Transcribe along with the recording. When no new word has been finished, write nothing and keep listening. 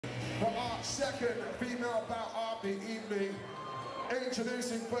second female bout of the evening.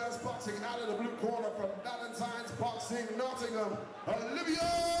 Introducing first, boxing out of the blue corner from Valentine's Boxing Nottingham,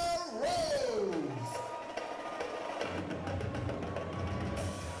 Olivia Rose.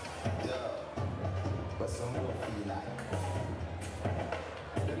 Yeah, but some more feel like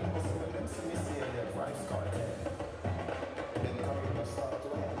them see me say their vibes cartel. Then come in and start to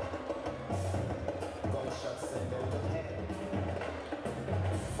head. Gunshots send out the head.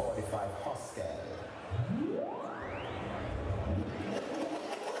 45 Hostel.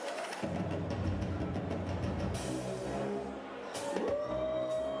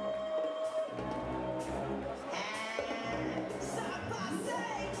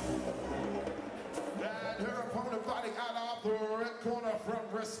 The red corner from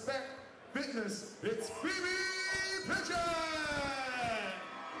Respect Fitness, it's Phobe Piggin!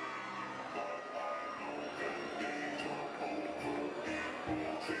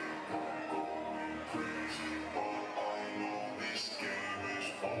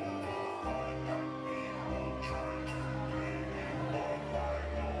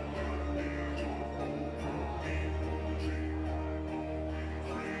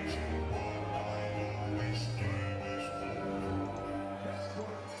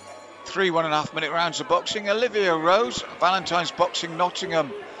 3 1.5 minute rounds of boxing. Olivia Rose, Valentine's Boxing Nottingham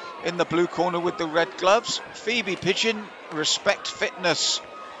in the blue corner with the red gloves. Phobe Piggin, Respect Fitness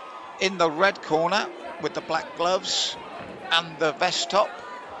in the red corner with the black gloves and the vest top.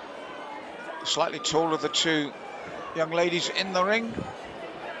 Slightly taller of the two young ladies in the ring.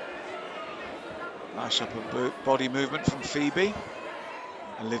 Nice upper body movement from Phobe.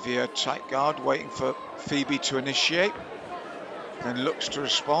 Olivia tight guard, waiting for Phoebe to initiate. Then looks to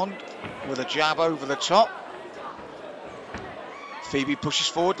respond with a jab over the top. Phoebe pushes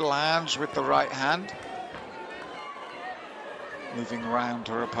forward, lands with the right hand. Moving around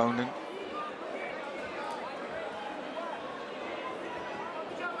her opponent.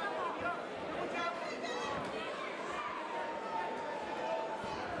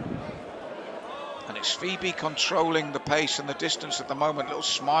 And it's Phoebe controlling the pace and the distance at the moment. Little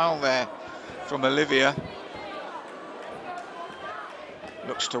smile there from Olivia.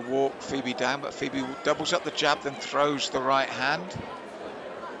 Looks to walk Phoebe down, but Phoebe doubles up the jab, then throws the right hand.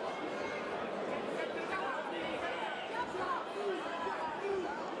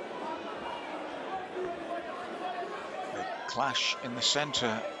 They clash in the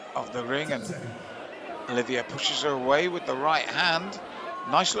centre of the ring, and Olivia pushes her away with the right hand.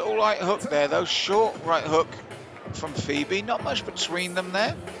 Nice little right hook there, though. Short right hook from Phoebe. Not much between them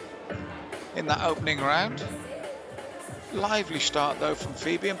there in that opening round. Lively start though from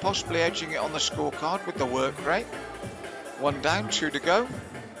Phoebe, and possibly edging it on the scorecard with the work rate. 1 down, 2 to go.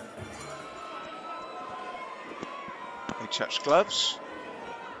 They touch gloves.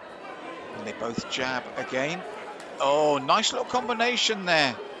 And they both jab again. Oh, nice little combination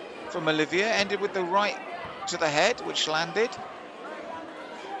there from Olivia. Ended with the right to the head, which landed.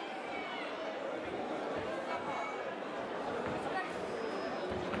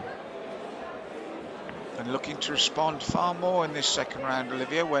 And looking to respond far more in this second round,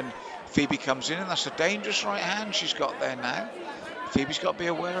 Olivia, when Phoebe comes in, and that's a dangerous right hand she's got there now. Phoebe's got to be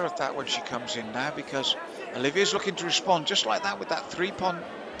aware of that when she comes in now, because Olivia's looking to respond just like that with that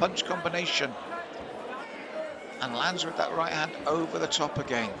 3-punch combination, and lands with that right hand over the top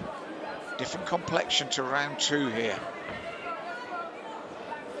again. Different complexion to round 2 here.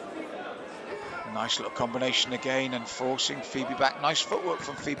 Nice little combination again, and forcing Phoebe back. Nice footwork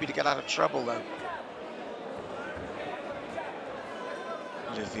from Phoebe to get out of trouble though.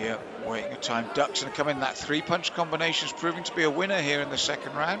 Olivia waiting her time, ducks and come in. That 3-punch combination is proving to be a winner here in the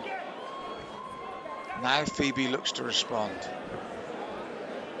second round. Now Phoebe looks to respond.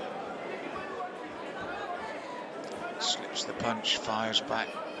 Slips the punch, fires back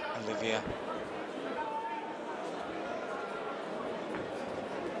Olivia.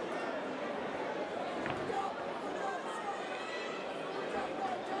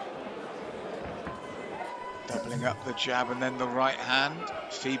 Doubling up the jab and then the right hand.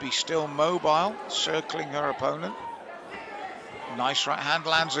 Phoebe still mobile, circling her opponent. Nice right hand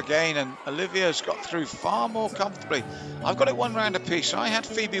lands again, and Olivia's got through far more comfortably. I've got it 1 round apiece. I had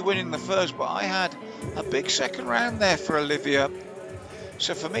Phoebe winning the first, but I had a big second round there for Olivia.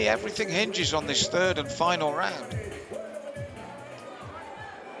 So for me, everything hinges on this third and final round.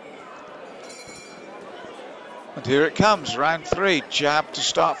 And here it comes, round 3. Jab to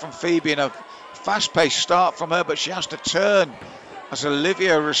start from Phoebe, and a fast-paced start from her, but she has to turn as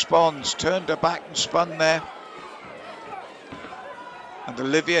Olivia responds. Turned her back and spun there. And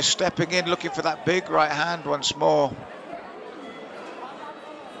Olivia stepping in, looking for that big right hand once more.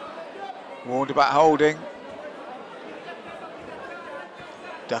 Warned about holding.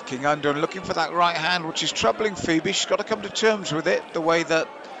 Ducking under and looking for that right hand, which is troubling Phoebe. She's got to come to terms with it, the way that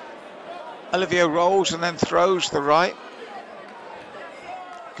Olivia rolls and then throws the right.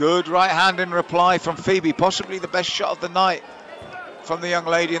 Good right hand in reply from Phoebe, possibly the best shot of the night from the young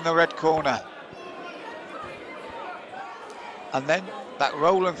lady in the red corner. And then that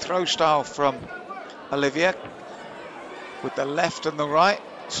roll and throw style from Olivia with the left and the right.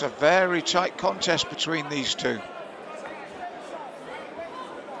 It's a very tight contest between these two.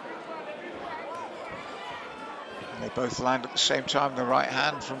 And they both land at the same time. The right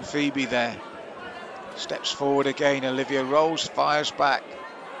hand from Phoebe there. Steps forward again. Olivia rolls, fires back.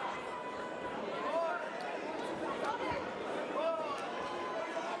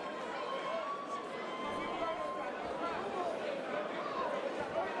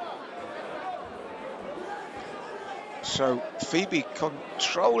 So Phoebe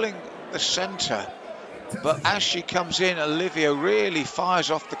controlling the centre, but as she comes in, Olivia really fires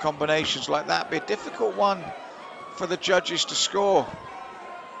off the combinations like that. Be a difficult one for the judges to score.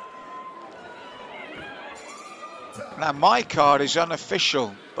 Now my card is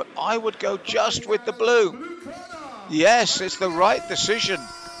unofficial, but I would go just with the blue. Yes, it's the right decision.